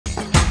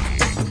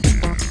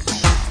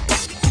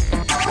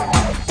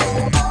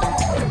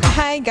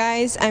Hi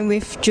guys, I'm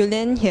with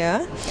Julian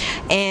here,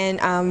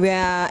 and we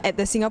are at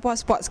the Singapore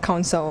Sports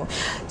Council.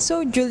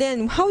 So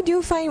Julian, how do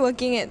you find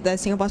working at the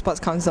Singapore Sports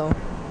Council?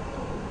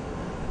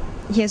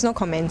 He has no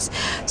comments.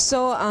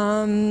 So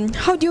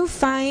how do you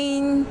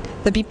find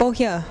the people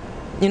here?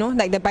 You know,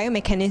 like the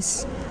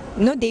biomechanists.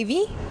 You know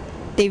Davy?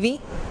 Davy?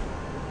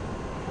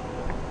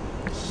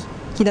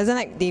 He doesn't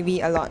like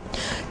Davy a lot.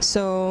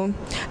 So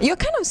you're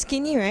kind of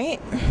skinny, right?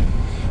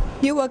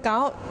 Do you work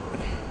out?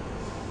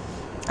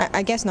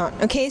 I guess not.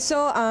 Okay,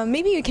 so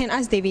maybe you can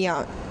ask Davy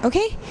out.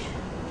 Okay?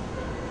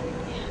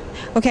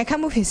 Okay, I can't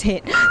move his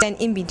head. Then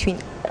in between.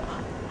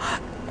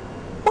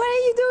 What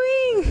are you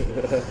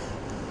doing?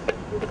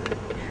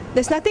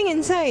 There's nothing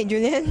inside,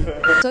 Julian.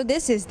 So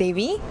this is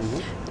Davy.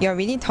 You're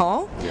really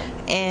tall. Yeah.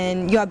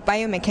 And you're a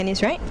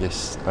biomechanist, right?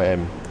 Yes, I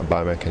am a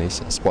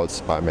biomechanist, a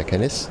sports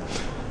biomechanist.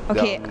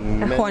 Okay,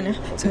 hold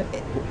on. So,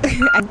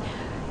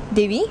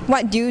 Davy,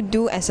 what do you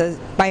do as a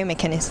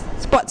biomechanist?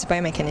 Sports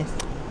biomechanist?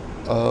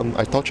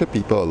 I torture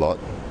people a lot.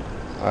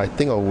 I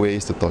think of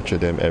ways to torture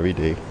them every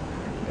day,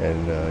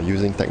 and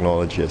using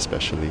technology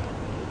especially.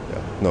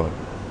 Yeah. No,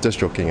 just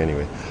joking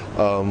anyway.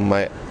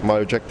 My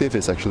objective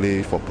is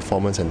actually for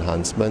performance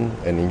enhancement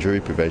and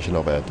injury prevention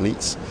of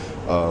athletes.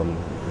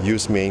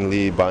 Use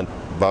mainly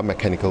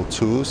biomechanical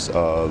tools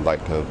like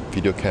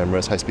video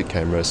cameras, high-speed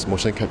cameras,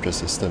 motion capture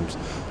systems,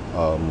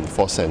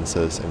 force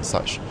sensors and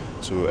such,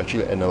 to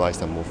actually analyze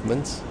their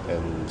movements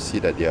and see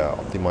that they are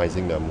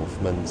optimizing their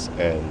movements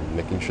and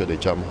making sure they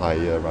jump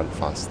higher, run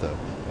faster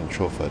and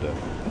throw further.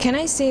 Can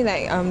I say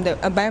like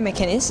a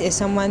biomechanist is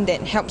someone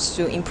that helps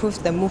to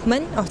improve the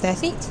movement of the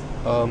athletes?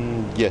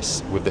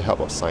 Yes, with the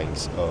help of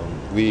science.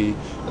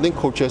 I think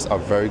coaches are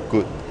very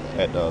good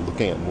at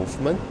looking at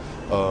movement.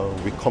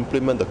 We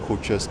complement the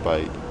coaches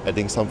by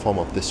adding some form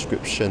of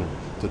description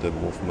to the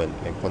movement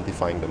and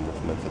quantifying the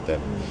movement for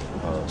them,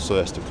 so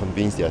as to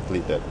convince the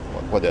athlete that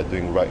what they're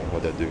doing right and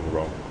what they're doing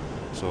wrong.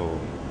 So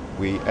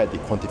we add the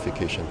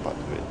quantification part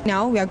to it.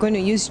 Now we are going to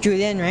use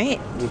Julian, right,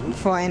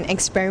 for an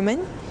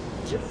experiment?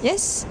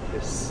 Yes?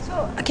 Yes.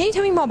 So can you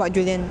tell me more about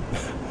Julian?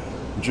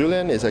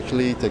 Julian is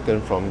actually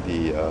taken from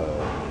the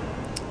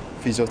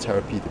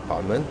physiotherapy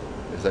department.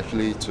 It's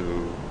actually if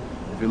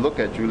you look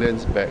at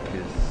Julian's back, he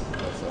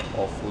has an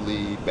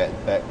awfully bad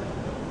back,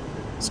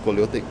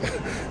 scoliotic,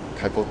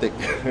 kyphotic.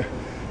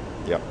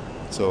 Yeah.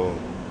 So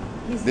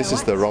this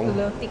is the wrong.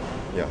 Scoliotic.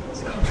 Yeah.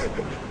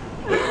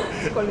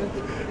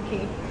 Scoliotic.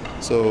 Okay.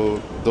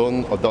 So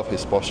don't adopt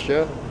his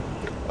posture.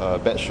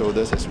 Bad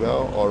shoulders as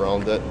well, all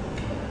rounded.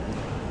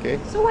 Okay.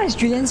 So what is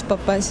Julian's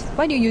purpose?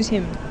 Why do you use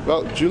him?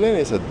 Well, Julian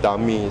is a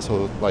dummy,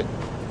 so like,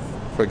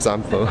 for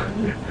example,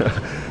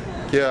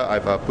 here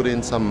I've put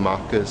in some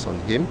markers on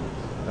him,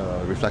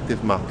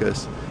 reflective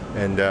markers,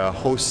 and there are a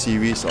whole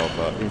series of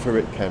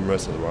infrared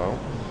cameras around.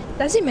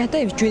 Does it matter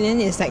if Julian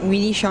is like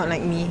really short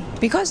like me?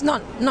 Because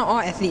not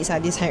all athletes are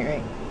this height,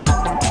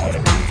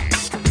 right?